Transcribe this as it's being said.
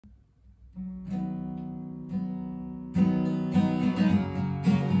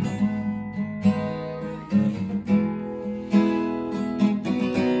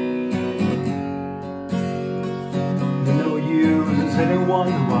Sit and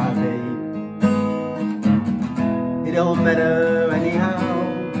wonder why, babe. It don't matter anyhow.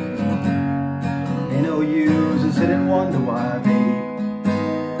 Ain't no use to sit and wonder why, babe,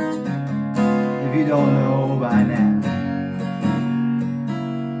 if you don't know by now.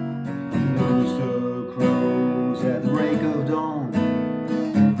 The rooster crows at the break of dawn.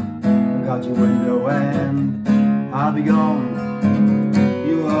 I got your window and I'll be gone.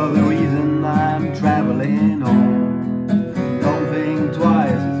 You are the reason I'm traveling on.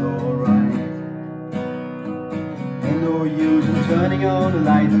 Twice is alright. Ain't no use in turning on the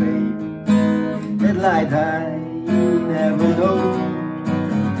light, babe. That light I never know.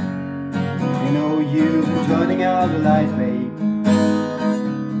 Ain't no use in turning out the light, babe.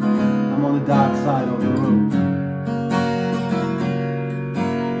 I'm on the dark side of the road.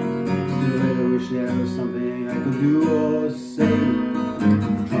 Still I wish there was something I could do or say.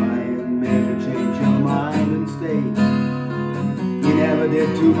 Try and make you change your mind and stay. You never did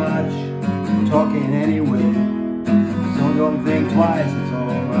too much talking anyway, so don't think twice, it's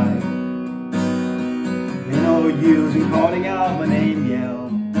alright. Ain't no use in calling out my name, yell,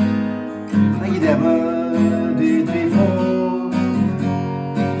 like you never did before.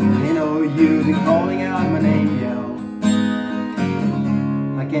 Ain't no use in calling out my name, yell,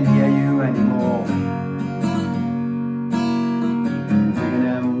 I can't hear you anymore. Thinking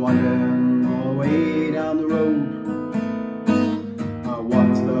and wandering all the way down the road.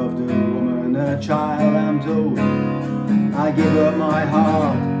 A child, I'm told. I gave up my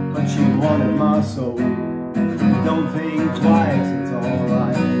heart, but she wanted my soul. Don't think twice, it's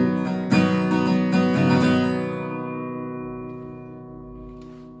alright.